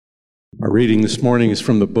Our reading this morning is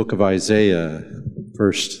from the book of Isaiah,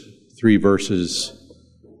 first 3 verses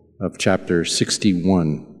of chapter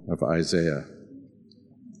 61 of Isaiah.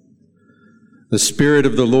 The Spirit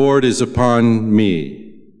of the Lord is upon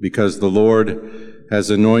me, because the Lord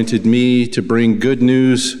has anointed me to bring good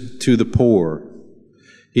news to the poor.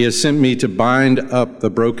 He has sent me to bind up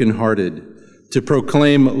the brokenhearted, to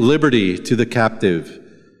proclaim liberty to the captive,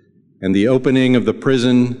 and the opening of the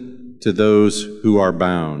prison to those who are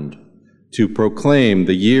bound, to proclaim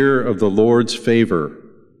the year of the Lord's favor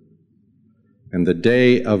and the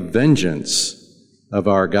day of vengeance of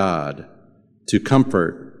our God, to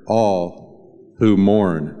comfort all who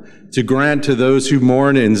mourn, to grant to those who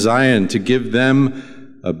mourn in Zion, to give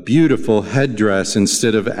them a beautiful headdress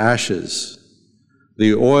instead of ashes,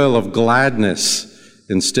 the oil of gladness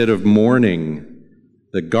instead of mourning,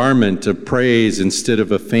 the garment of praise instead of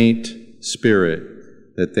a faint spirit,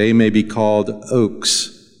 that they may be called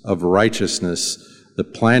oaks of righteousness, the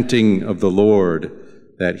planting of the Lord,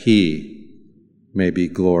 that he may be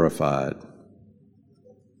glorified.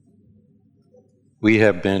 We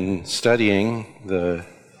have been studying the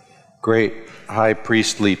great high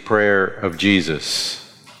priestly prayer of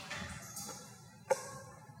Jesus.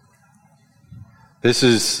 This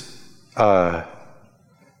is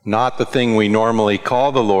not the thing we normally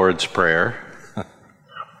call the Lord's Prayer,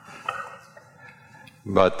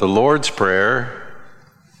 but the Lord's Prayer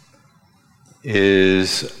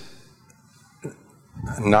is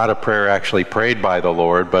not a prayer actually prayed by the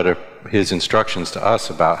Lord, but his instructions to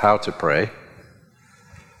us about how to pray.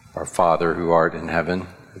 Our Father who art in heaven,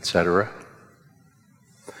 etc.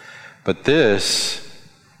 But this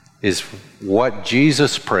is what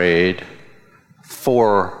Jesus prayed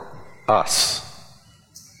for us.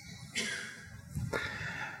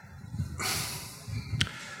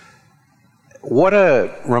 What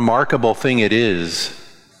a remarkable thing it is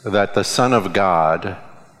that the Son of God,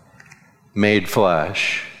 made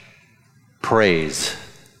flesh, prays.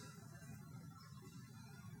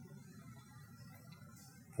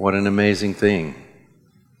 What an amazing thing.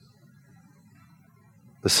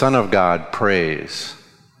 The Son of God prays.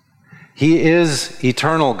 He is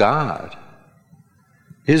eternal God.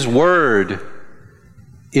 His word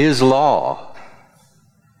is law.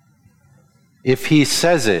 If he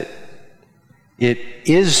says it, it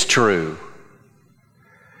is true.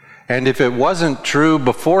 And if it wasn't true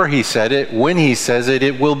before he said it, when he says it,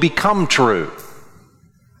 it will become true.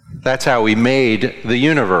 That's how he made the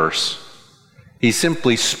universe. He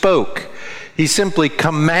simply spoke. He simply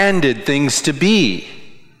commanded things to be.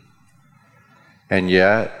 And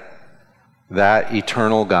yet, that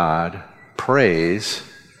eternal God prays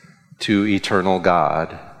to eternal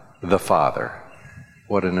God, the Father.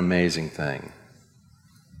 What an amazing thing.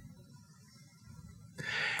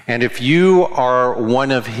 And if you are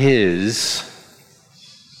one of his,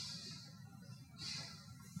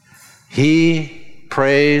 he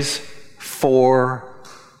prays for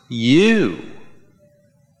you,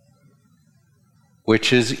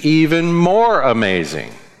 which is even more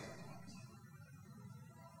amazing.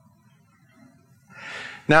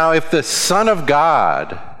 Now, if the Son of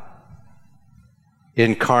God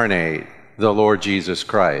incarnate, the Lord Jesus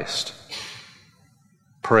Christ,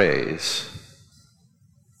 prays,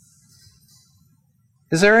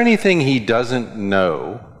 is there anything he doesn't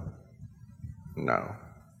know? No.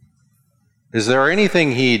 Is there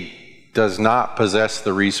anything he does not possess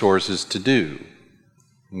the resources to do?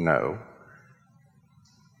 No.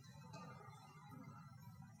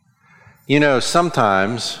 You know,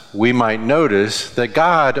 sometimes we might notice that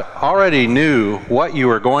God already knew what you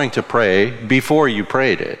were going to pray before you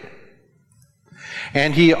prayed it.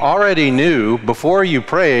 And he already knew before you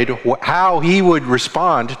prayed how he would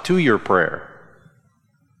respond to your prayer.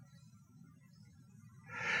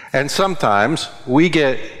 And sometimes we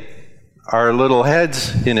get our little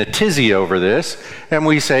heads in a tizzy over this, and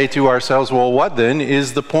we say to ourselves, well, what then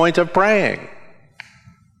is the point of praying?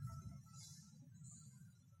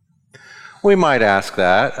 We might ask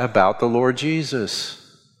that about the Lord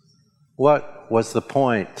Jesus. What was the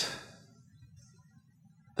point?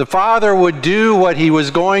 The Father would do what he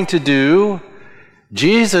was going to do.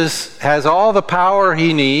 Jesus has all the power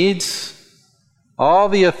he needs, all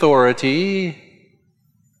the authority.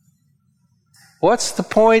 What's the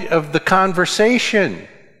point of the conversation?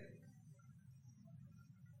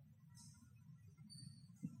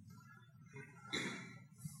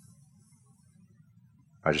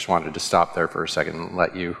 I just wanted to stop there for a second and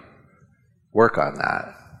let you work on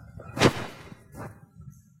that.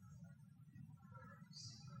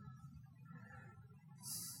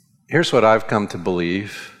 Here's what I've come to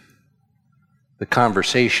believe. The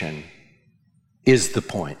conversation is the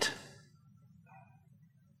point.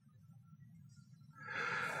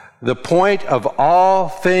 The point of all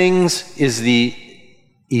things is the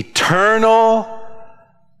eternal,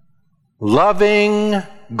 loving,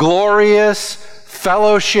 glorious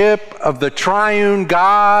fellowship of the triune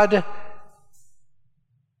God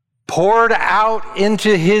poured out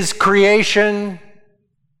into his creation.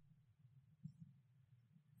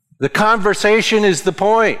 The conversation is the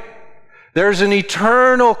point. There's an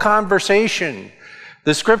eternal conversation.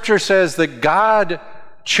 The scripture says that God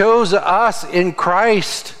chose us in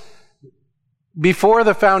Christ before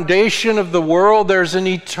the foundation of the world. There's an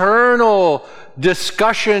eternal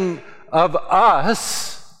discussion of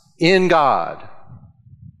us in God.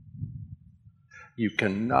 You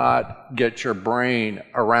cannot get your brain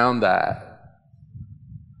around that.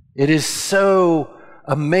 It is so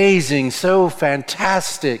amazing, so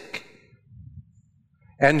fantastic.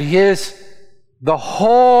 And the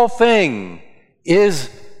whole thing is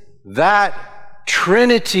that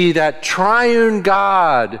Trinity, that triune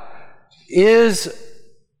God, is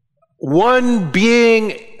one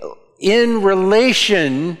being in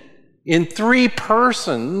relation in three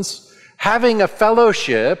persons, having a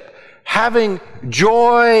fellowship, having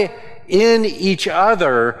joy in each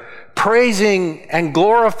other, praising and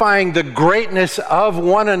glorifying the greatness of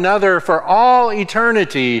one another for all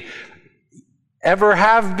eternity, ever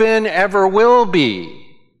have been, ever will be.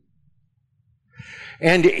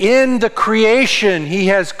 And in the creation, he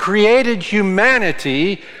has created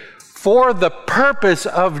humanity for the purpose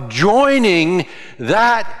of joining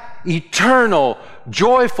that eternal,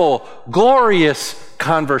 joyful, glorious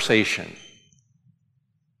conversation.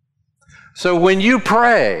 So when you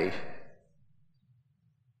pray,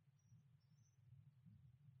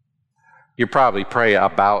 you probably pray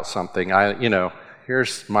about something.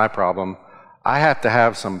 Here's my problem. I have to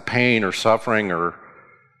have some pain or suffering or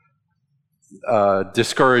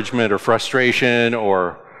discouragement or frustration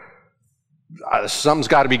or something's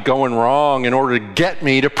got to be going wrong in order to get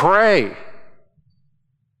me to pray.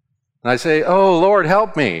 And I say, oh, Lord,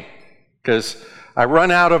 help me, because I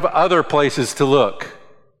run out of other places to look.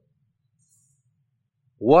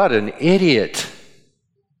 What an idiot.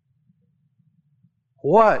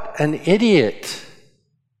 What an idiot.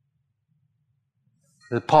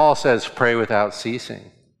 Paul says, pray without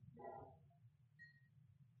ceasing.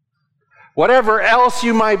 Whatever else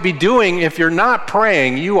you might be doing, if you're not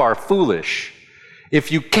praying, you are foolish.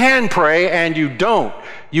 If you can pray and you don't,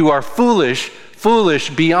 you are foolish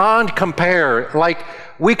beyond compare. Like,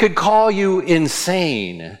 we could call you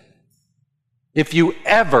insane if you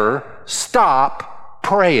ever stop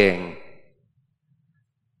praying.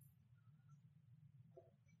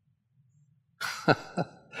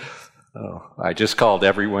 Oh, I just called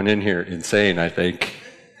everyone in here insane, I think,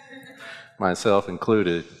 myself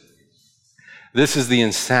included. This is the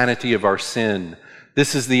insanity of our sin.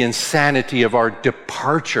 This is the insanity of our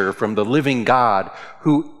departure from the living God,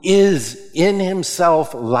 who is in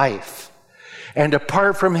himself life. And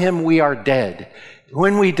apart from him, we are dead.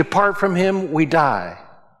 When we depart from him, we die.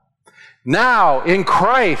 Now, in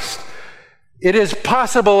Christ, it is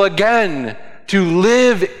possible again to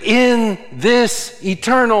live in this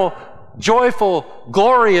eternal, joyful,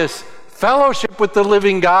 glorious fellowship with the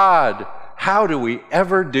living God. How do we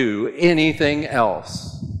ever do anything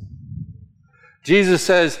else? Jesus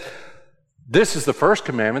says, this is the first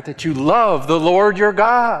commandment, that you love the Lord your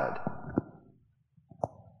God.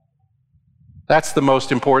 That's the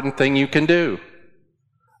most important thing you can do.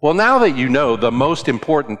 Well, now that you know the most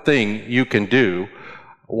important thing you can do,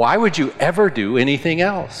 why would you ever do anything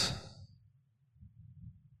else?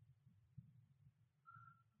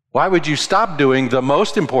 Why would you stop doing the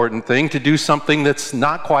most important thing to do something that's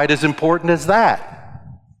not quite as important as that?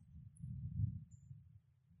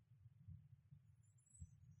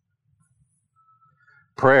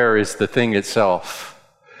 Prayer is the thing itself.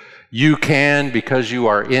 You can, because you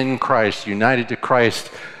are in Christ, united to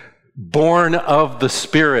Christ, born of the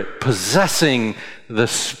Spirit, possessing the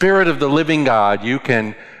Spirit of the living God, you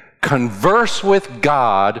can converse with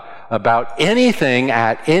God about anything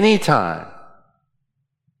at any time.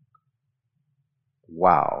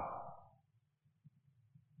 Wow.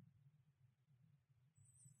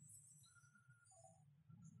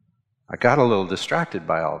 I got a little distracted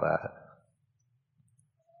by all that.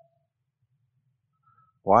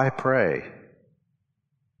 Why pray?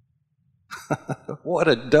 What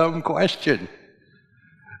a dumb question.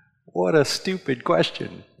 What a stupid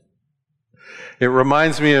question. It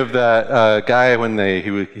reminds me of that guy when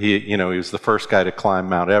he was the first guy to climb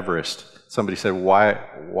Mount Everest. Somebody said, why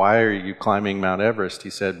are you climbing Mount Everest? He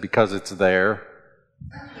said, because it's there.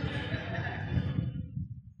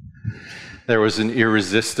 There was an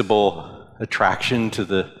irresistible attraction to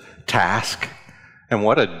the task. And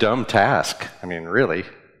what a dumb task. I mean, really.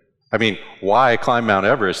 I mean, why climb Mount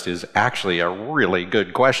Everest is actually a really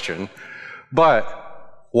good question.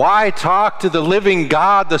 But why talk to the living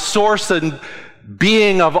God, the source and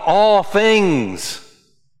being of all things?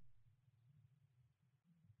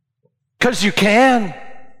 Because you can.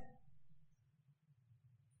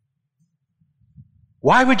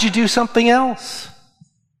 Why would you do something else?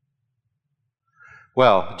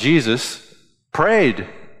 Well, Jesus prayed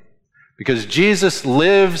because Jesus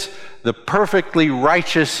lives the perfectly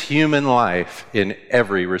righteous human life in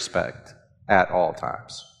every respect at all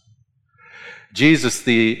times. Jesus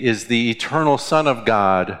is the eternal Son of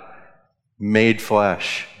God made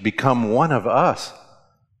flesh, become one of us.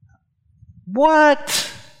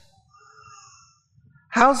 What?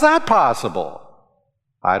 How's that possible?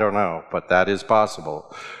 I don't know, but that is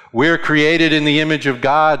possible. We're created in the image of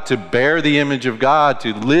God, to bear the image of God,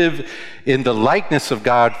 to live in the likeness of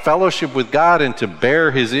God, fellowship with God, and to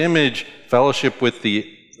bear His image, fellowship with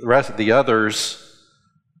the rest of the others,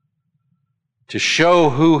 to show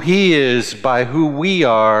who He is by who we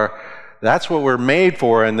are. That's what we're made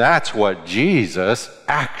for, and that's what Jesus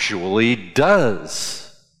actually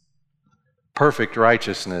does. Perfect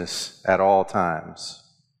righteousness at all times,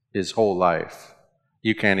 His whole life.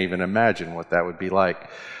 You can't even imagine what that would be like.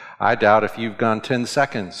 I doubt if you've gone 10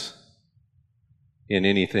 seconds in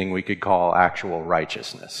anything we could call actual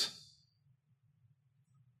righteousness.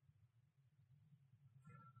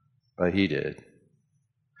 But He did.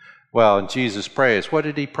 Well, and Jesus prays. What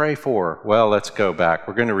did He pray for? Well, let's go back.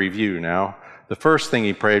 We're going to review now. The first thing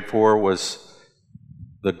He prayed for was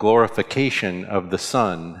the glorification of the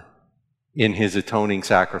Son in His atoning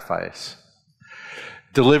sacrifice.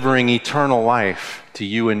 Delivering eternal life to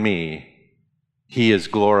you and me, He is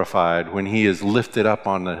glorified when He is lifted up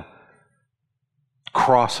on the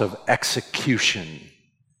cross of execution.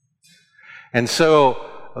 And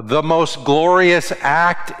so the most glorious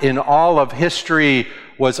act in all of history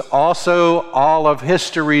was also all of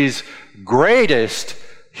history's greatest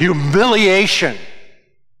humiliation.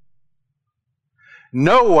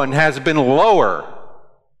 No one has been lower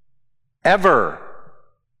ever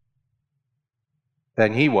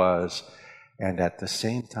than He was, and at the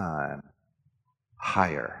same time,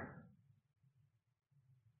 higher.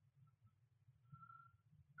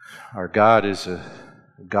 Our God is a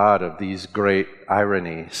God of these great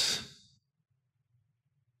ironies.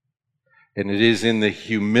 And it is in the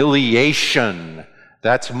humiliation,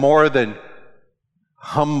 that's more than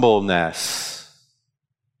humbleness.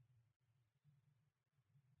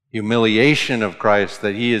 Humiliation of Christ,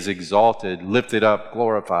 that He is exalted, lifted up,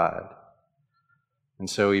 glorified. And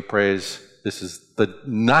so He prays, this is the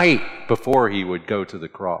night before He would go to the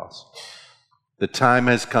cross. The time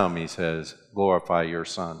has come, He says, glorify your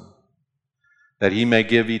Son, that He may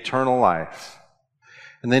give eternal life.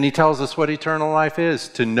 And then He tells us what eternal life is,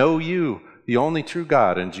 to know you, the only true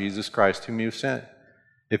God, and Jesus Christ whom you sent.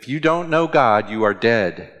 If you don't know God, you are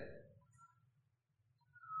dead.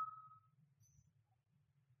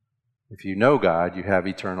 If you know God, you have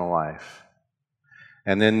eternal life.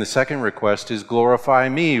 And then the second request is, glorify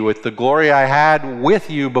me with the glory I had with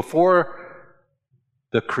you before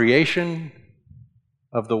the creation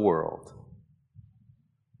of the world.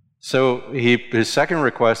 So his second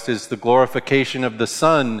request is the glorification of the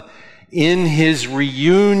Son in His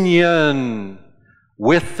reunion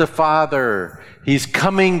with the Father. He's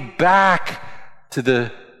coming back to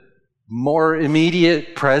the more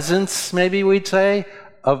immediate presence, maybe we'd say,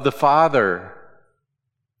 of the Father.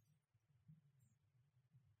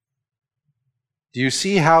 Do you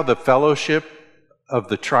see how the fellowship of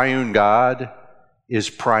the triune God is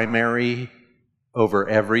primary over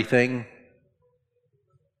everything?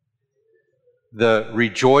 The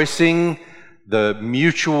rejoicing, the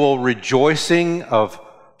mutual rejoicing of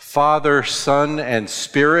Father, Son, and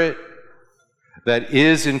Spirit that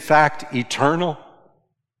is in fact eternal,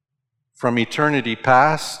 from eternity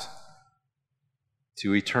past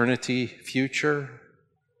to eternity future.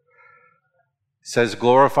 He says,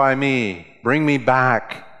 glorify me, bring me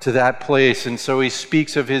back to that place. And so He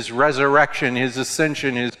speaks of His resurrection, His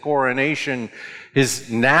ascension, His coronation, His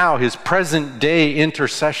present day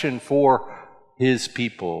intercession for His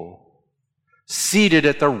people, seated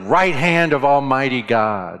at the right hand of Almighty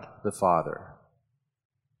God, the Father.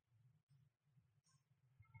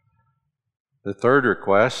 The third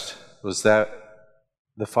request was that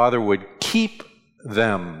the Father would keep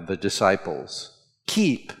them, the disciples.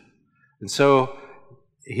 Keep. And so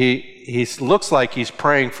he looks like He's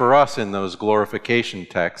praying for us in those glorification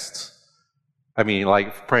texts. I mean,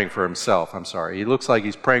 like praying for Himself, I'm sorry. He looks like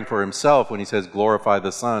He's praying for Himself when He says, glorify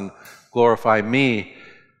the Son, glorify me.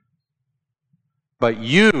 But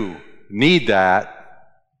you need that.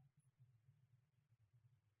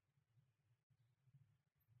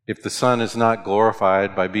 If the Son is not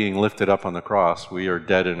glorified by being lifted up on the cross, we are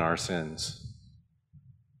dead in our sins.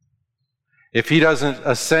 If he doesn't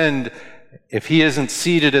ascend, if he isn't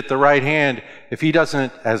seated at the right hand, if he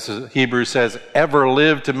doesn't, as Hebrews says, ever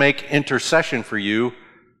live to make intercession for you,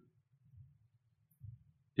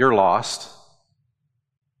 you're lost.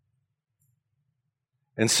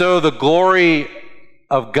 And so the glory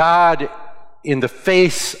of God in the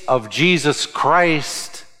face of Jesus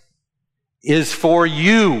Christ is for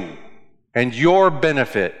you and your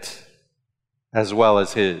benefit as well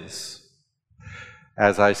as his.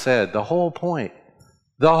 As I said, the whole point,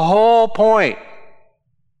 and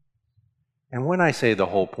when I say the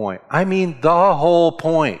whole point, I mean the whole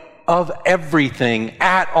point of everything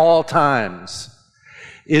at all times,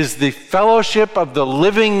 is the fellowship of the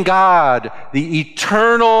living God, the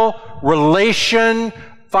eternal relation,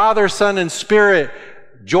 Father, Son, and Spirit,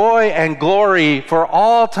 joy and glory for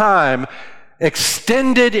all time,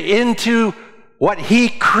 extended into what he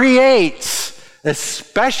creates,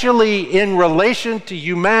 especially in relation to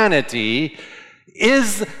humanity,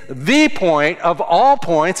 is the point of all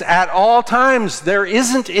points at all times. There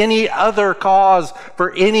isn't any other cause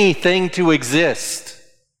for anything to exist.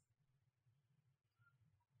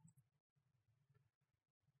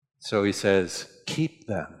 So he says, keep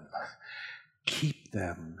them. Keep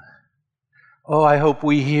them. Oh, I hope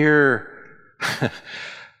we hear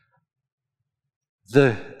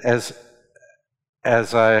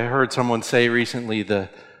as I heard someone say recently, the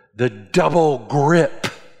double grip.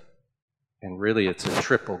 And really it's a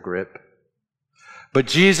triple grip. But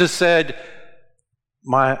Jesus said,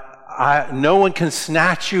 no one can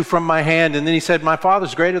snatch you from my hand. And then he said, my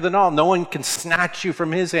Father's greater than all. No one can snatch you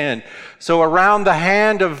from his hand. So around the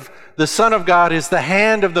hand of the Son of God is the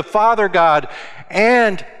hand of the Father God.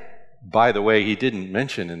 And, by the way, he didn't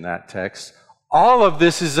mention in that text, all of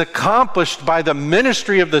this is accomplished by the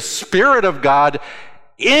ministry of the Spirit of God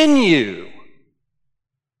in you.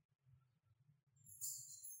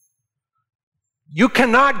 You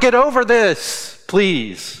cannot get over this.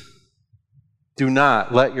 Please do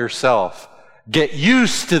not let yourself get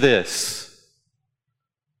used to this.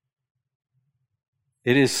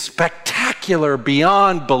 It is spectacular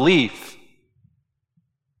beyond belief.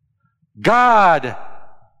 God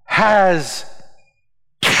has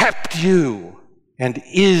kept you and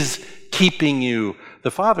is keeping you.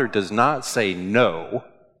 The Father does not say no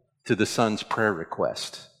to the Son's prayer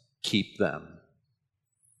request. Keep them.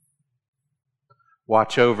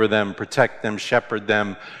 Watch over them, protect them, shepherd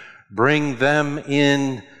them, bring them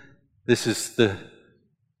in. This is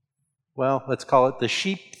let's call it the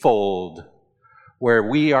sheepfold where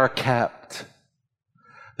we are kept.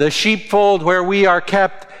 The sheepfold where we are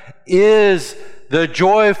kept is the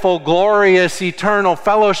joyful, glorious, eternal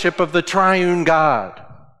fellowship of the triune God.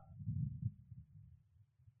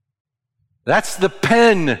 That's the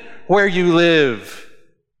pen where you live,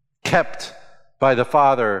 kept by the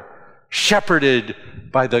Father, shepherded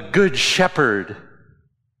by the Good Shepherd,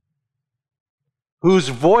 whose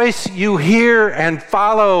voice you hear and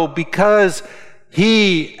follow because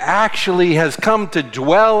he actually has come to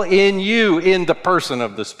dwell in you in the person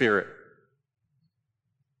of the Spirit.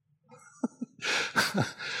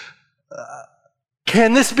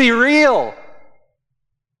 Can this be real?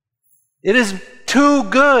 It is too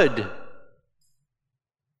good.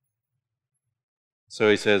 So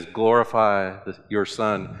he says, glorify your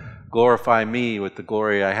Son. Glorify me with the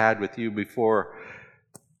glory I had with you before.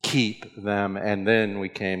 Keep them. And then we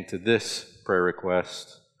came to this prayer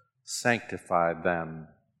request. Sanctify them.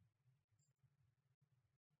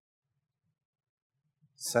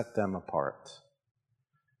 Set them apart.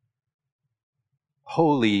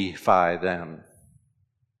 Holify them.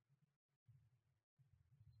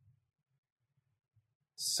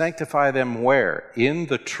 Sanctify them where? In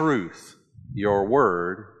the truth. Your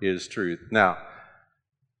word is truth. Now,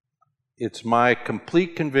 it's my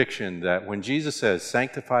complete conviction that when Jesus says,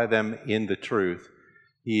 sanctify them in the truth,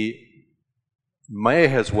 he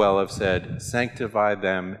may as well have said, sanctify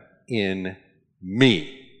them in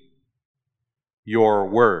me, your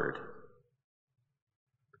word.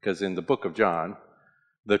 Because in the book of John,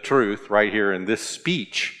 the truth, right here in this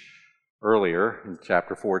speech earlier in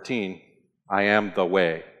chapter 14, I am the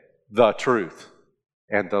way, the truth,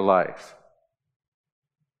 and the life.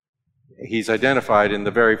 He's identified in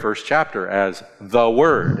the very first chapter as the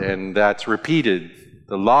Word, and that's repeated.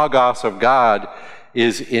 The Logos of God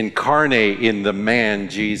is incarnate in the man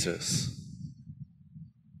Jesus.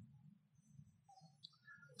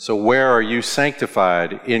 So where are you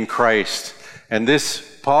sanctified? In Christ. And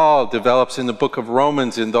this Paul develops in the book of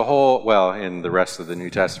Romans, in the rest of the New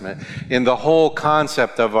Testament, in the whole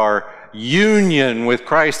concept of our union with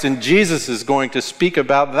Christ. And Jesus is going to speak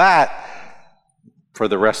about that for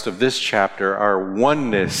the rest of this chapter, our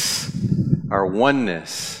oneness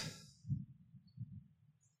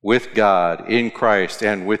with God in Christ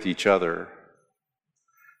and with each other.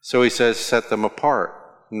 So he says, set them apart.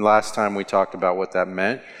 And last time we talked about what that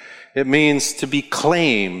meant. It means to be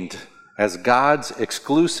claimed as God's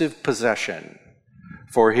exclusive possession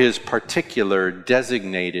for his particular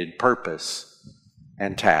designated purpose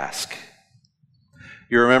and task.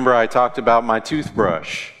 You remember I talked about my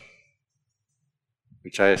toothbrush,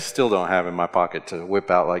 which I still don't have in my pocket to whip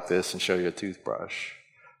out like this and show you a toothbrush.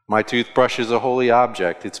 My toothbrush is a holy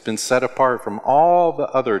object. It's been set apart from all the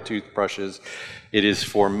other toothbrushes. It is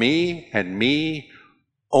for me and me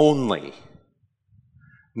only.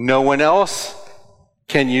 No one else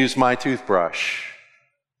can use my toothbrush.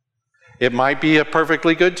 It might be a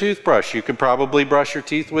perfectly good toothbrush. You could probably brush your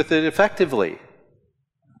teeth with it effectively.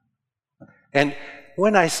 And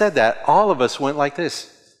when I said that, all of us went like this.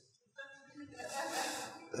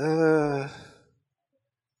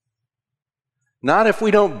 Not if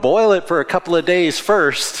we don't boil it for a couple of days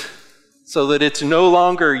first, so that it's no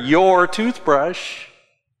longer your toothbrush.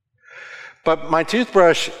 But my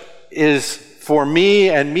toothbrush is for me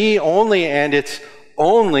and me only, and it's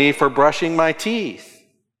only for brushing my teeth.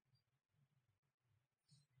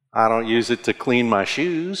 I don't use it to clean my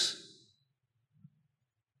shoes.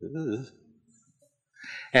 Ugh.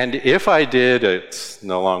 And if I did, it's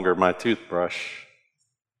no longer my toothbrush.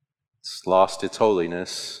 It's lost its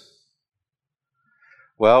holiness.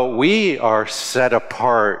 Well, we are set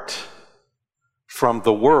apart from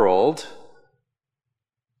the world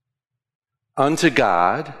unto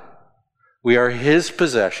God. We are his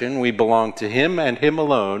possession. We belong to him and him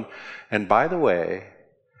alone. And by the way,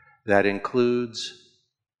 that includes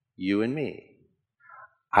you and me.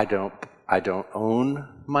 I don't own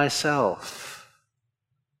myself.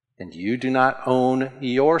 And you do not own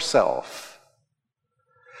yourself.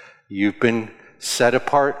 You've been set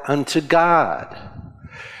apart unto God.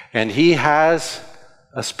 And he has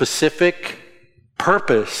a specific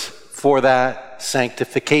purpose for that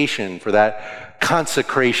sanctification, for that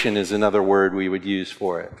consecration is another word we would use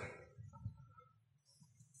for it.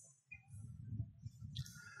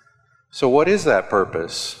 So what is that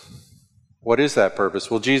purpose? What is that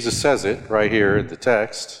purpose? Well, Jesus says it right here in the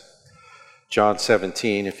text. John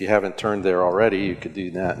 17, if you haven't turned there already, you could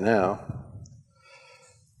do that now.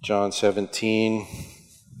 John 17.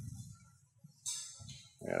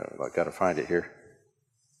 I've got to find it here.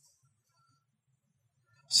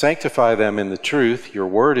 Sanctify them in the truth. Your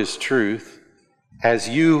word is truth. As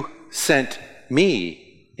you sent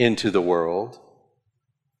me into the world,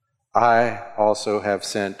 I also have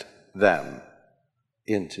sent them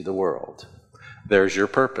into the world. There's your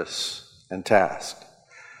purpose and task.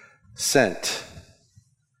 Sent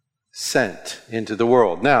into the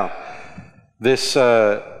world. Now, this,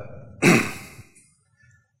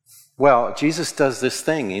 well, Jesus does this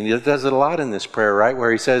thing, and he does it a lot in this prayer, right?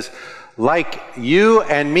 Where he says, like you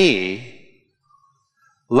and me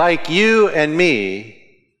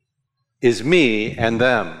is me and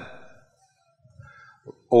them.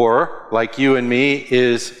 Or, like you and me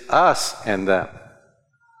is us and them.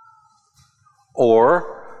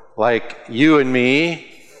 Or, like you and me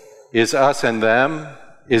is us and them,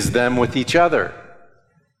 is them with each other.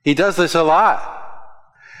 He does this a lot.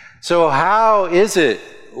 So how is it?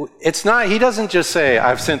 It's not, he doesn't just say,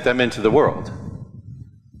 I've sent them into the world.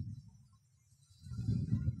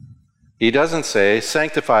 He doesn't say,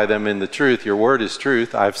 sanctify them in the truth, your word is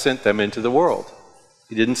truth, I've sent them into the world.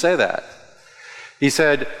 He didn't say that. He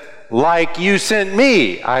said, like you sent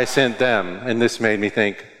me, I sent them. And this made me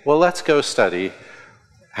think, well, let's go study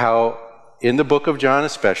how, in the book of John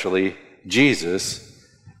especially, Jesus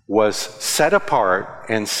was set apart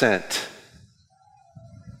and sent.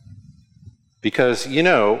 Because, you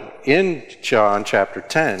know, in John chapter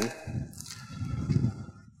 10,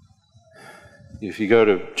 if you go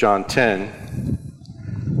to John 10,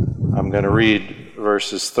 I'm going to read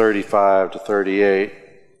verses 35 to 38.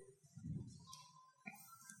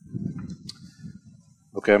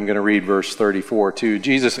 Okay, I'm going to read verse 34 too.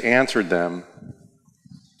 Jesus answered them.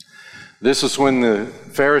 This is when the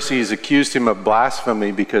Pharisees accused him of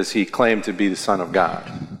blasphemy because he claimed to be the Son of God.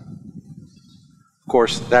 Of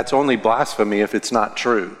course, that's only blasphemy if it's not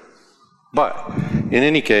true. But in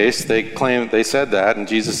any case, they said that, and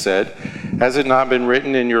Jesus said, has it not been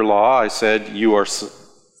written in your law? I said, you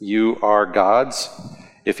are gods.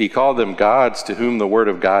 If he called them gods to whom the word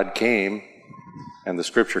of God came, and the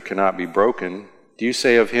scripture cannot be broken, Do you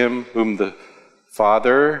say of him whom the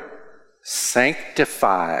Father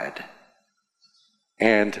sanctified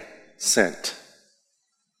and sent?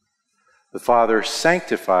 The Father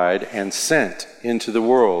sanctified and sent into the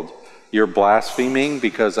world. You're blaspheming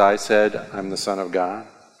because I said I'm the Son of God?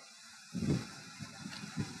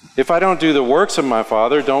 If I don't do the works of my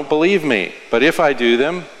Father, don't believe me. But if I do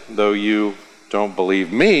them, though you don't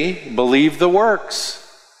believe me, believe the works,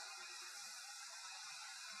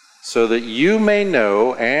 so that you may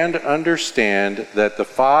know and understand that the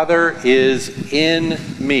Father is in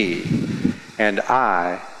me, and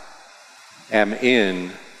I am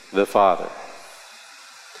in the Father.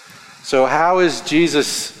 So how is Jesus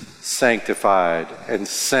sanctified and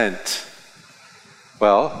sent?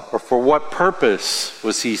 Well, or for what purpose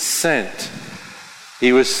was he sent?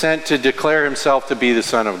 He was sent to declare himself to be the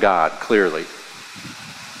Son of God, clearly.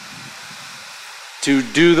 To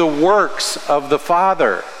do the works of the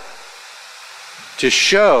Father. To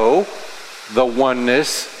show the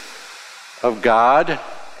oneness of God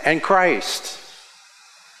and Christ.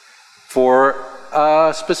 For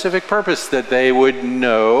a specific purpose, that they would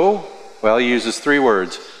know, well, he uses 3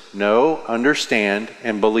 words: know, understand,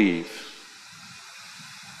 and believe.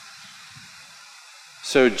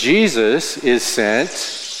 So Jesus is sent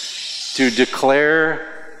to declare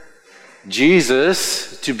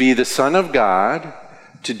Jesus to be the Son of God,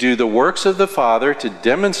 to do the works of the Father, to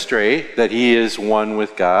demonstrate that he is one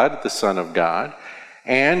with God, the Son of God,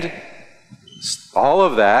 and all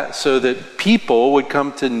of that so that people would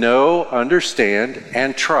come to know, understand,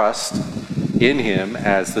 and trust in him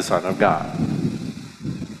as the Son of God.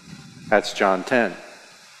 That's John 10.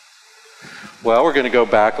 Well, we're going to go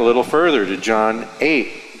back a little further to John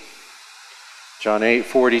 8. John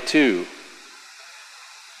 8:42.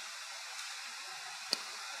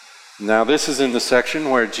 Now this is in the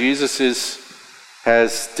section where Jesus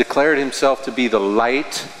has declared himself to be the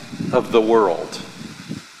light of the world.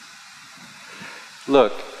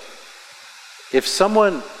 Look, if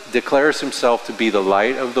someone declares himself to be the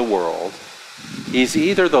light of the world, he's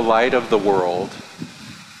either the light of the world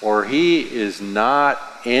or he is not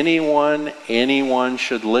anyone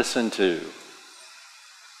should listen to.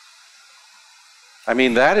 I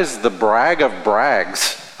mean, that is the brag of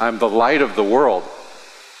brags. I'm the light of the world.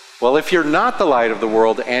 Well, if you're not the light of the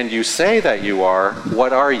world and you say that you are,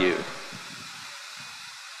 what are you?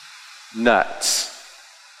 Nuts.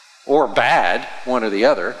 Or bad, one or the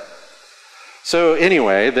other. So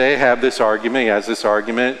anyway, they have this argument, he has this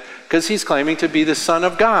argument, because he's claiming to be the Son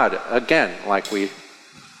of God. Again, like we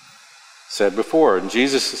said before. And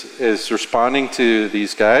Jesus is responding to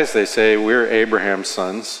these guys. They say, we're Abraham's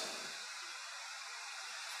sons.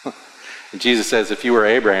 And Jesus says, if you were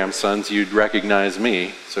Abraham's sons, you'd recognize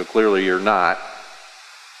me. So clearly you're not.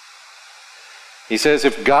 He says,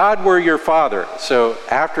 if God were your father. So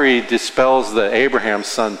after he dispels the Abraham's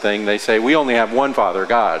son thing, they say, we only have one father,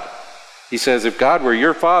 God. He says, if God were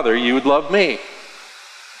your father, you would love me.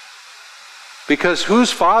 Because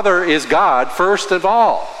whose father is God first of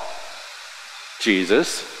all?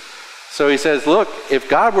 Jesus. So he says, look, if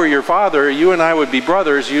God were your father, you and I would be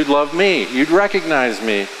brothers, you'd love me, you'd recognize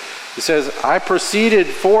me. He says, I proceeded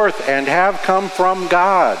forth and have come from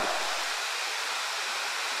God.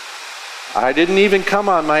 I didn't even come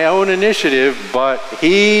on my own initiative, but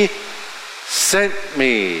he sent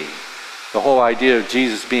me. The whole idea of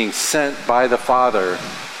Jesus being sent by the Father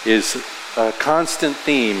is a constant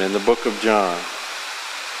theme in the book of John.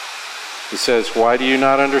 He says, why do you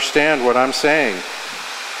not understand what I'm saying?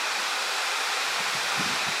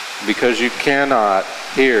 Because you cannot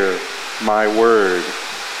hear my word.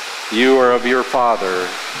 You are of your father,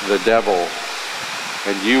 the devil,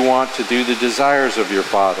 and you want to do the desires of your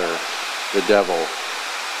father, the devil.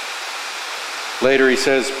 Later he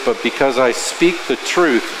says, but because I speak the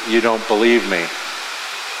truth, you don't believe me.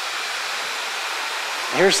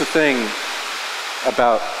 Here's the thing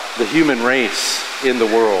about the human race in the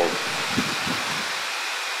world.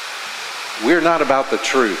 We're not about the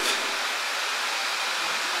truth.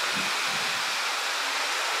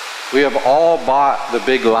 We have all bought the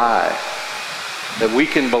big lie that we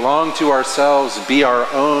can belong to ourselves, be our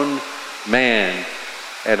own man,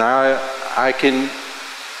 and I can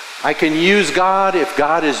use God if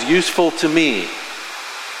God is useful to me.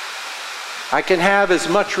 I can have as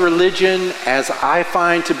much religion as I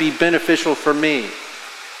find to be beneficial for me.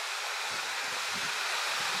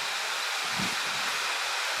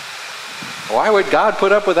 Why would God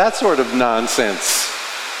put up with that sort of nonsense?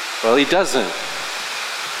 Well, he doesn't.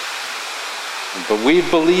 But we've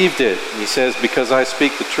believed it. He says, because I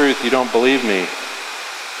speak the truth, you don't believe me.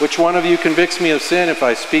 Which one of you convicts me of sin if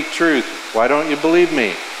I speak truth? Why don't you believe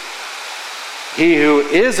me? He who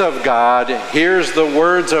is of God hears the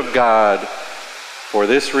words of God. For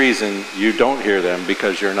this reason, you don't hear them,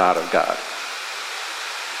 because you're not of God.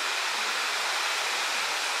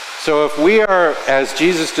 So if we are, as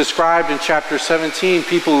Jesus described in chapter 17,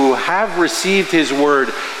 people who have received his word,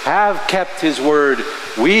 have kept his word,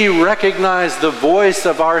 we recognize the voice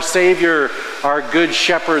of our Savior, our good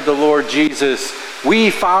shepherd, the Lord Jesus.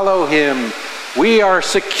 We follow him. We are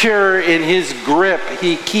secure in his grip.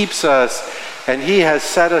 He keeps us, and he has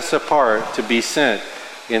set us apart to be sent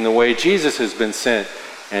in the way Jesus has been sent.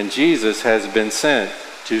 And Jesus has been sent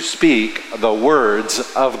to speak the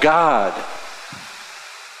words of God.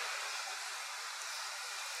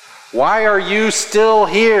 Why are you still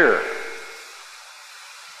here?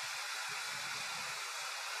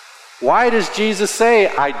 Why does Jesus say,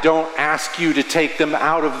 I don't ask you to take them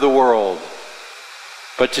out of the world,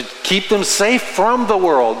 but to keep them safe from the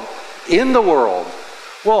world, in the world?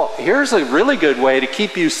 Well, here's a really good way to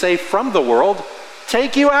keep you safe from the world.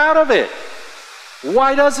 Take you out of it.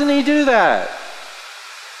 Why doesn't he do that?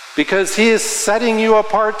 Because he is setting you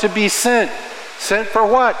apart to be sent. Sent for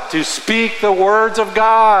what? To speak the words of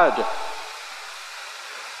God.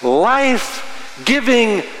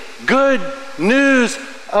 Life-giving good news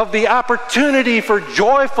of the opportunity for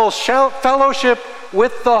joyful fellowship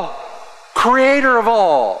with the Creator of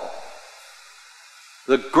all.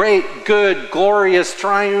 The great, good, glorious,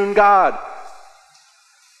 triune God.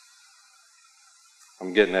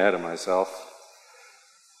 I'm getting ahead of myself.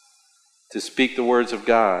 To speak the words of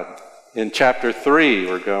God. In chapter 3,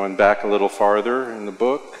 we're going back a little farther in the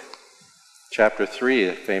book. Chapter 3,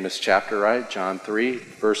 a famous chapter, right? John 3,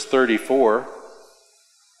 verse 34.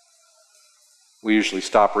 We usually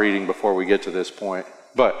stop reading before we get to this point.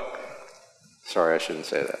 But, sorry, I shouldn't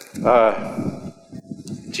say that.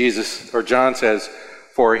 John says,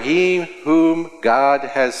 for he whom God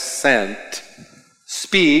has sent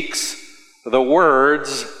speaks the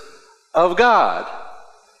words of God.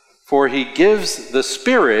 For he gives the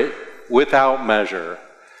Spirit without measure.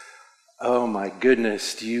 Oh my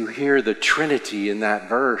goodness, do you hear the Trinity in that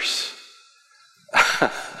verse?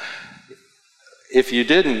 If you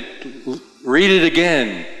didn't, read it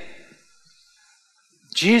again.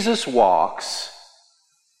 Jesus walks,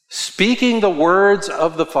 speaking the words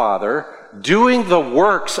of the Father, doing the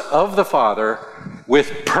works of the Father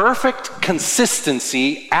with perfect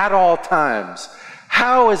consistency at all times.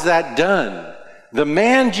 How is that done? The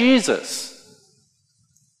man Jesus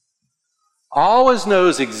always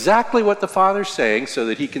knows exactly what the Father's saying so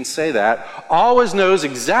that he can say that. Always knows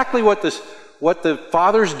exactly what the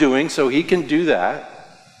Father's doing so he can do that.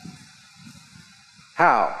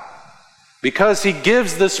 How? Because he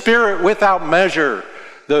gives the Spirit without measure.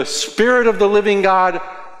 The Spirit of the living God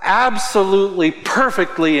absolutely,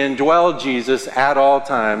 perfectly indwelled Jesus at all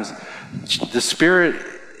times. The Spirit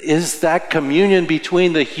is that communion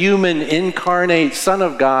between the human incarnate Son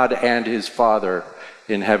of God and his Father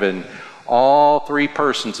in heaven. All three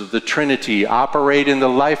persons of the Trinity operate in the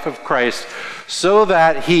life of Christ so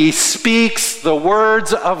that he speaks the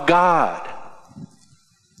words of God.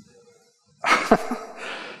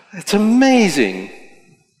 It's amazing.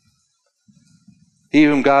 He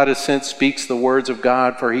whom God has sent speaks the words of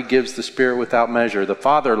God, for he gives the Spirit without measure. The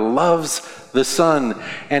Father loves the Son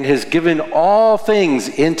and has given all things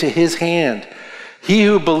into his hand. He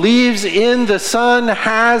who believes in the Son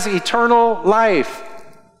has eternal life.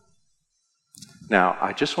 Now,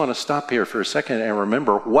 I just want to stop here for a second and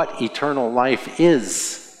remember what eternal life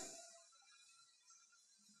is.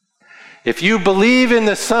 If you believe in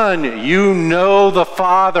the Son, you know the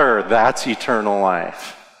Father. That's eternal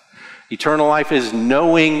life. Eternal life is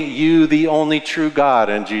knowing you, the only true God,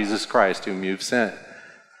 and Jesus Christ, whom you've sent.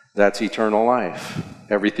 That's eternal life.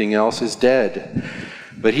 Everything else is dead.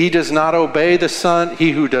 But he does not obey the Son.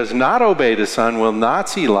 He who does not obey the Son will not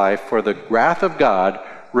see life, for the wrath of God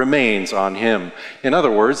remains on him. In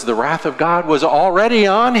other words, the wrath of God was already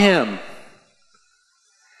on him.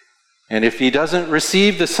 And if he doesn't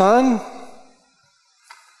receive the Son,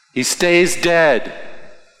 he stays dead.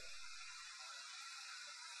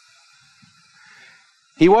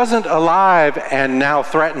 He wasn't alive and now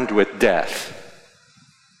threatened with death.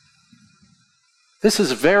 This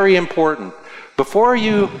is very important. Before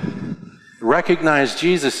you recognize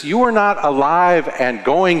Jesus, you were not alive and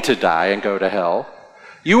going to die and go to hell.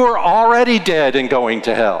 You were already dead and going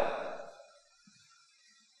to hell.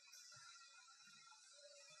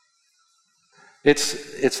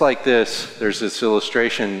 It's like this. There's this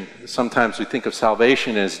illustration. Sometimes we think of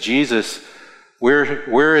salvation as Jesus.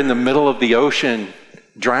 We're in the middle of the ocean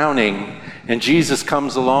drowning, and Jesus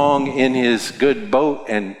comes along in his good boat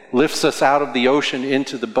and lifts us out of the ocean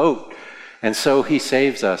into the boat. And so he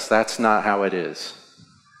saves us. That's not how it is.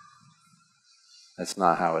 That's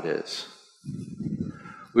not how it is.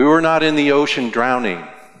 We were not in the ocean drowning,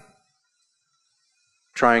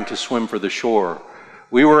 trying to swim for the shore.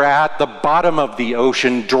 We were at the bottom of the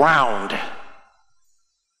ocean, drowned.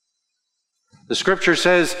 The scripture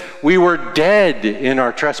says we were dead in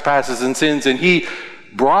our trespasses and sins, and he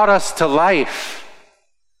brought us to life.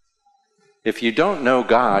 If you don't know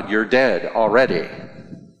God, you're dead already.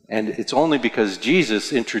 And it's only because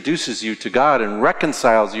Jesus introduces you to God and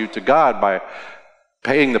reconciles you to God by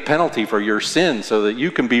paying the penalty for your sin so that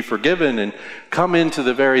you can be forgiven and come into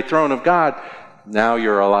the very throne of God. Now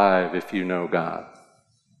you're alive if you know God.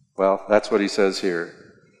 Well, that's what he says here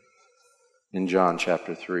in John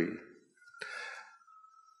chapter 3.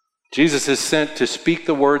 Jesus is sent to speak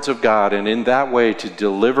the words of God, and in that way to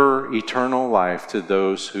deliver eternal life to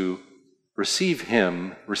those who receive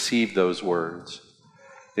him, receive those words.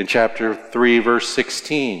 In chapter 3, verse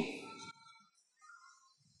 16,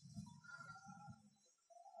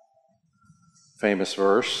 famous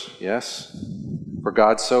verse, yes. For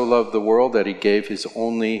God so loved the world that he gave his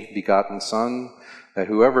only begotten Son, that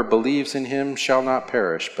whoever believes in him shall not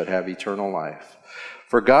perish, but have eternal life.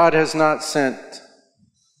 For God did not send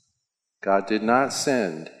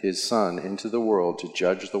his Son into the world to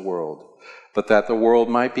judge the world, but that the world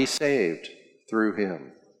might be saved through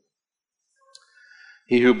him.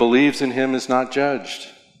 He who believes in him is not judged.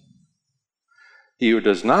 He who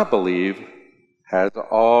does not believe has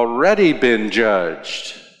already been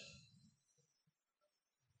judged,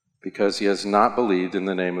 because he has not believed in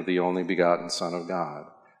the name of the only begotten Son of God.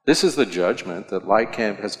 This is the judgment, that light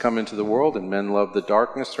has come into the world, and men love the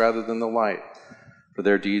darkness rather than the light, for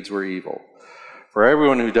their deeds were evil. For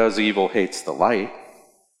everyone who does evil hates the light,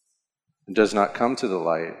 and does not come to the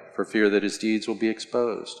light, for fear that his deeds will be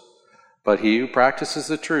exposed. But he who practices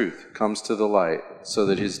the truth comes to the light, so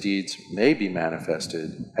that his deeds may be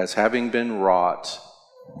manifested as having been wrought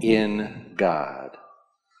in God.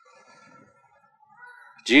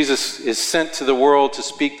 Jesus is sent to the world to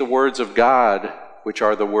speak the words of God, which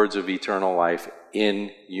are the words of eternal life,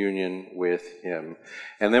 in union with him.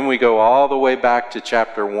 And then we go all the way back to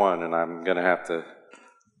chapter 1, and I'm going to have to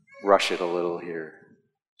rush it a little here.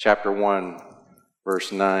 Chapter 1,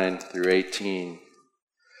 verse 9 through 18.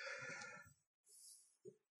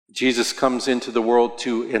 Jesus comes into the world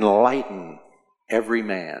to enlighten every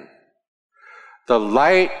man. The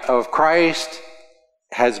light of Christ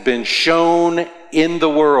has been shown in the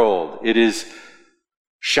world. It is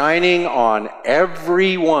shining on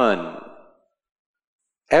everyone,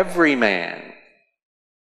 every man.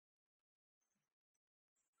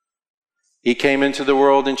 He came into the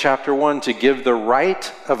world in chapter 1 to give the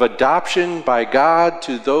right of adoption by God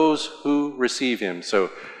to those who receive him. So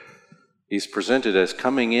he's presented as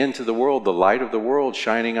coming into the world, the light of the world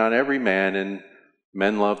shining on every man, and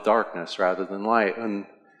men love darkness rather than light. And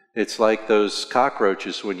it's like those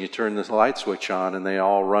cockroaches when you turn the light switch on and they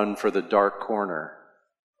all run for the dark corner.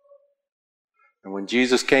 And when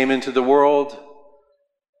Jesus came into the world,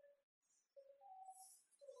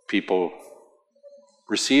 people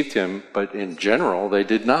received him, but in general they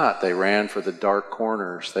did not. They ran for the dark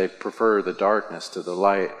corners. They prefer the darkness to the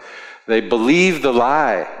light. They believe the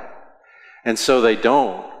lie, and so they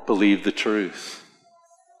don't believe the truth.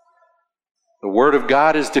 The word of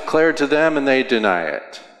God is declared to them and they deny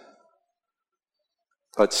it.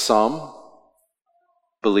 But some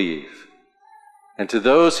believe. And to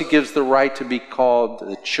those he gives the right to be called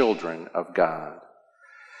the children of God.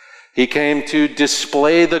 He came to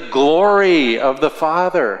display the glory of the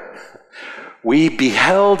Father. We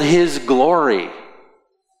beheld his glory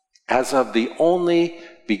as of the only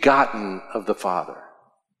begotten of the Father.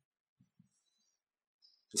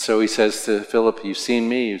 So he says to Philip, you've seen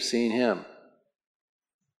me, you've seen him.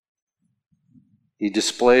 He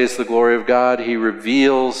displays the glory of God. He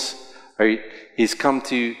reveals, he's come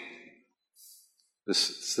to,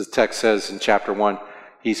 the text says in chapter 1,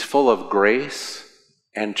 he's full of grace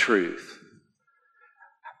and truth.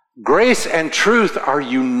 Grace and truth are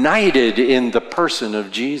united in the person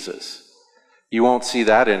of Jesus. You won't see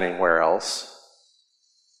that anywhere else.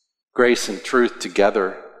 Grace and truth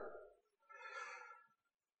together.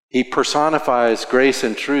 He personifies grace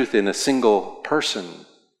and truth in a single person.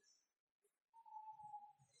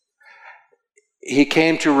 He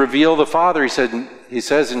came to reveal the Father. He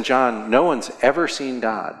says in John, no one's ever seen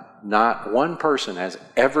God. Not one person has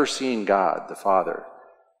ever seen God, the Father,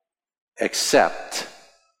 except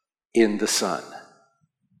in the Son.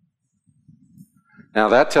 Now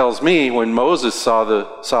that tells me when Moses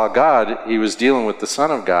saw God, he was dealing with the Son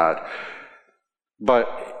of God.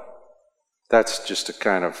 But that's just a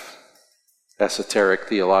kind of esoteric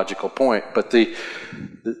theological point, but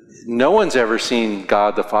no one's ever seen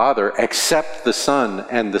God the Father except the Son,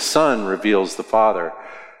 and the Son reveals the Father.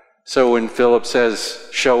 So when Philip says,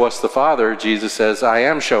 "Show us the Father," Jesus says, "I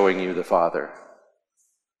am showing you the Father.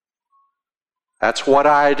 That's what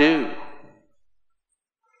I do."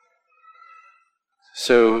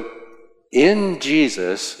 So in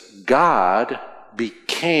Jesus, God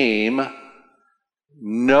became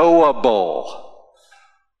knowable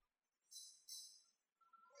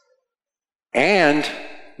and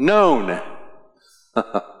known.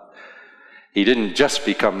 He didn't just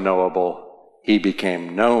become knowable, he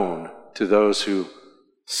became known to those who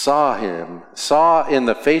saw him, saw in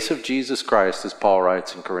the face of Jesus Christ, as Paul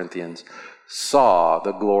writes in Corinthians, saw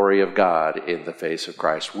the glory of God in the face of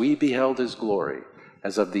Christ. We beheld his glory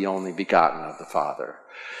as of the only begotten of the Father.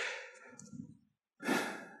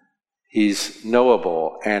 He's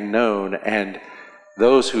knowable and known, and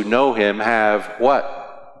those who know him have what?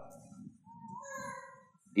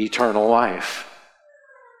 Eternal life.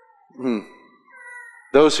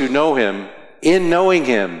 Those who know him, in knowing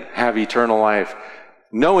him, have eternal life.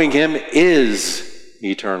 Knowing him is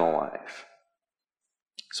eternal life.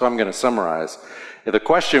 So I'm going to summarize. The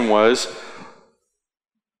question was,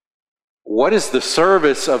 what is the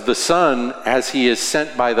service of the Son as he is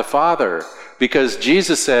sent by the Father? Because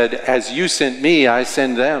Jesus said, "As you sent me, I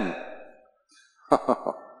send them."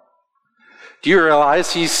 Do you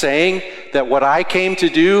realize he's saying that what I came to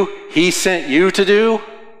do, he sent you to do?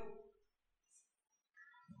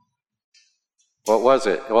 What was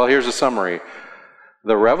it? Well, here's a summary.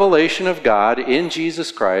 The revelation of God in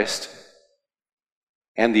Jesus Christ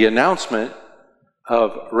and the announcement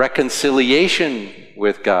of reconciliation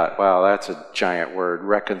with God. Wow, that's a giant word,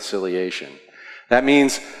 reconciliation. That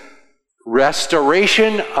means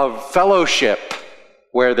restoration of fellowship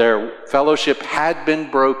where their fellowship had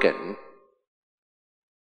been broken.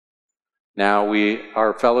 Now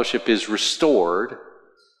our fellowship is restored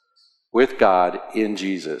with God in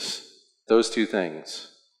Jesus. Those two things.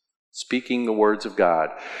 Speaking the words of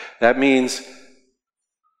God. That means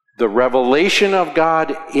the revelation of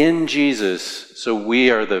God in Jesus. So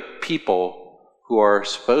we are the people who are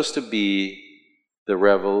supposed to be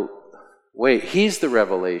he's the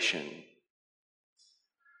revelation.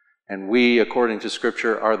 And we, according to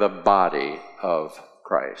Scripture, are the body of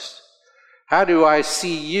Christ. How do I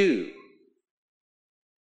see you?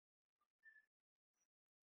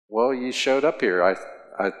 Well, you showed up here.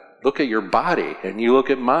 I look at your body, and you look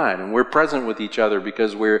at mine, and we're present with each other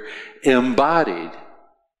because we're embodied.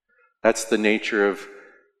 That's the nature of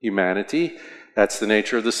humanity. That's the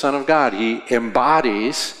nature of the Son of God. He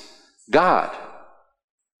embodies God.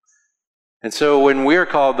 And so when we're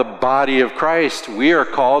called the body of Christ, we are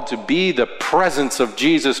called to be the presence of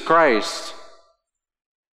Jesus Christ.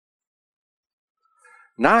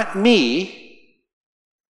 Not me,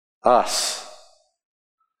 us.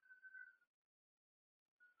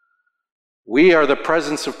 We are the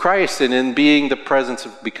presence of Christ, and in being the presence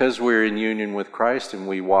of, because we're in union with Christ and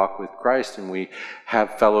we walk with Christ and we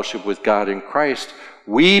have fellowship with God in Christ,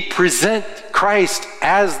 we present Christ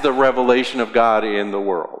as the revelation of God in the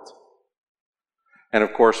world. And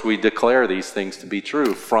of course, we declare these things to be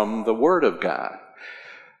true from the Word of God.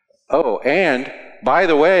 Oh, and by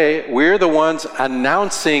the way, we're the ones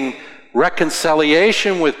announcing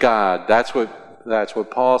reconciliation with God. That's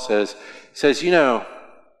what Paul says. He says,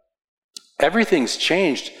 everything's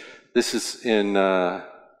changed. This is in, I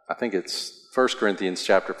think it's 1 Corinthians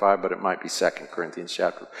chapter 5, but it might be 2 Corinthians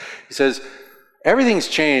chapter. He says, everything's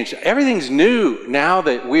changed. Everything's new now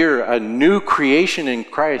that we're a new creation in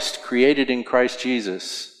Christ, created in Christ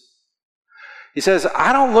Jesus. He says,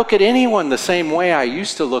 I don't look at anyone the same way I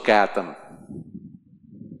used to look at them.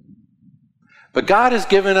 But God has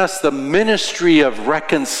given us the ministry of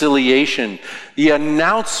reconciliation, the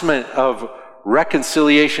announcement of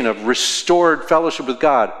reconciliation, of restored fellowship with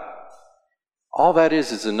God. All that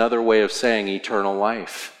is another way of saying eternal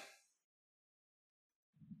life.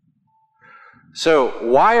 So,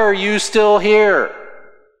 why are you still here?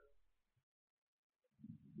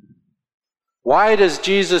 Why does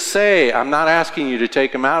Jesus say, I'm not asking you to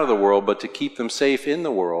take them out of the world, but to keep them safe in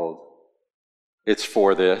the world? It's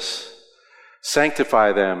for this.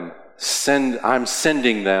 Sanctify them. I'm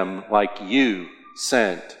sending them like you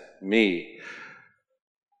sent me.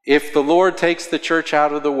 If the Lord takes the church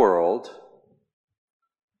out of the world,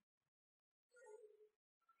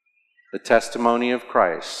 the testimony of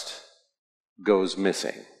Christ goes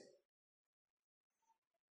missing.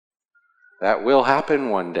 That will happen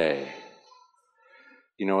one day.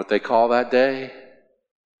 You know what they call that day?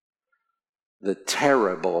 The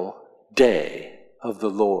terrible day of the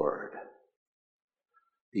Lord.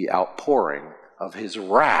 the outpouring of his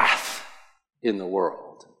wrath in the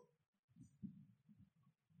world.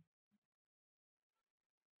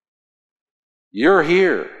 You're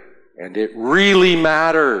here, and it really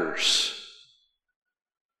matters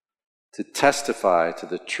to testify to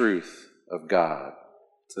the truth of God,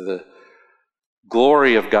 to the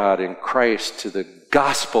glory of God in Christ, to the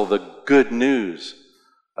gospel, the good news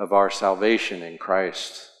of our salvation in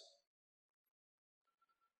Christ.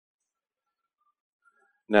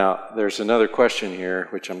 Now, there's another question here,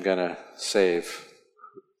 which I'm going to save.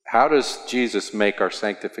 How does Jesus make our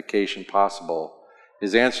sanctification possible?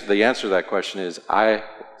 The answer to that question is, I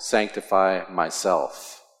sanctify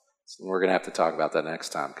myself. And we're going to have to talk about that next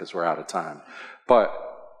time because we're out of time. But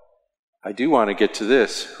I do want to get to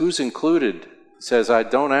this. Who's included? It says, I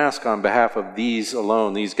don't ask on behalf of these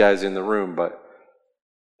alone, these guys in the room, but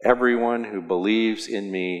everyone who believes in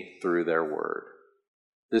me through their word.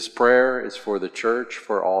 This prayer is for the church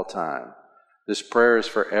for all time. This prayer is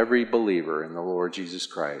for every believer in the Lord Jesus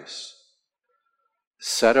Christ.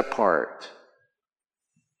 Set apart.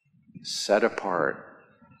 Set apart.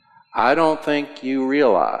 I don't think you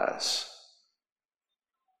realize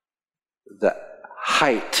the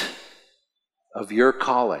height of your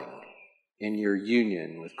calling in your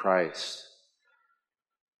union with Christ.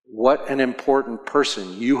 What an important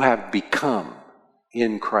person you have become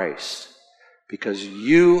in Christ, because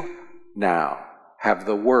you now have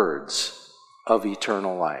the words of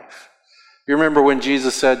eternal life. You remember when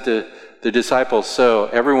Jesus said to the disciples, so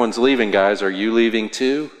everyone's leaving, guys, are you leaving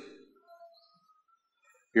too?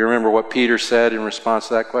 You remember what Peter said in response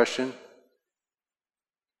to that question?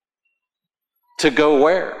 To go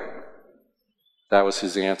where? That was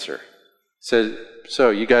his answer. He said, so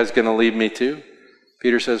you guys going to leave me too?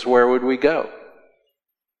 Peter says, where would we go?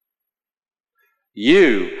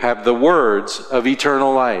 You have the words of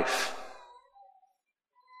eternal life.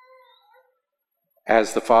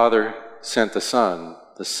 As the Father sent the Son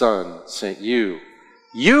sent you.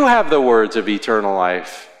 You have the words of eternal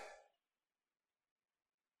life.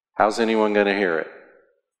 How's anyone going to hear it?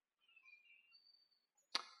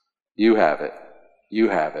 You have it. You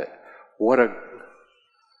have it. What a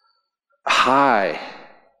high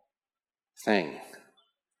thing.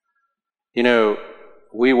 You know,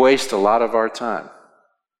 we waste a lot of our time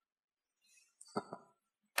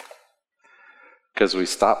because we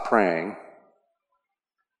stop praying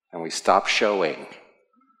and we stop showing.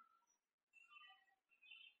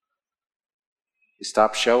 We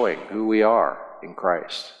stop showing who we are in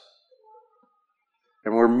Christ.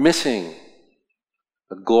 And we're missing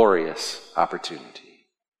a glorious opportunity.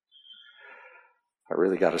 I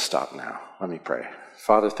really got to stop now. Let me pray.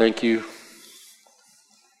 Father, thank you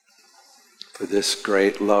for this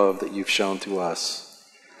great love that you've shown to us.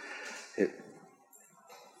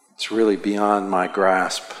 It's really beyond my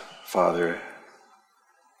grasp, Father.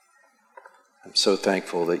 I'm so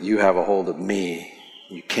thankful that you have a hold of me.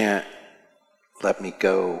 You can't let me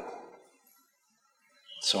go.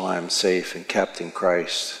 So I am safe and kept in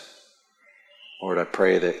Christ. Lord, I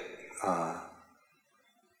pray that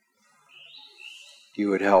you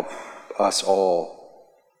would help us all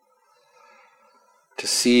to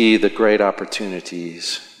see the great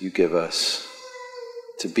opportunities you give us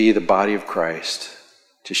to be the body of Christ,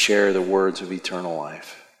 to share the words of eternal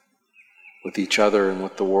life with each other and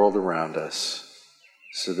with the world around us,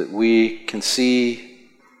 so that we can see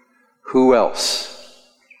who else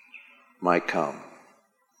might come.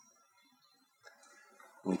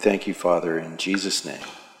 We thank you, Father, in Jesus' name.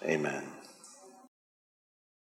 Amen.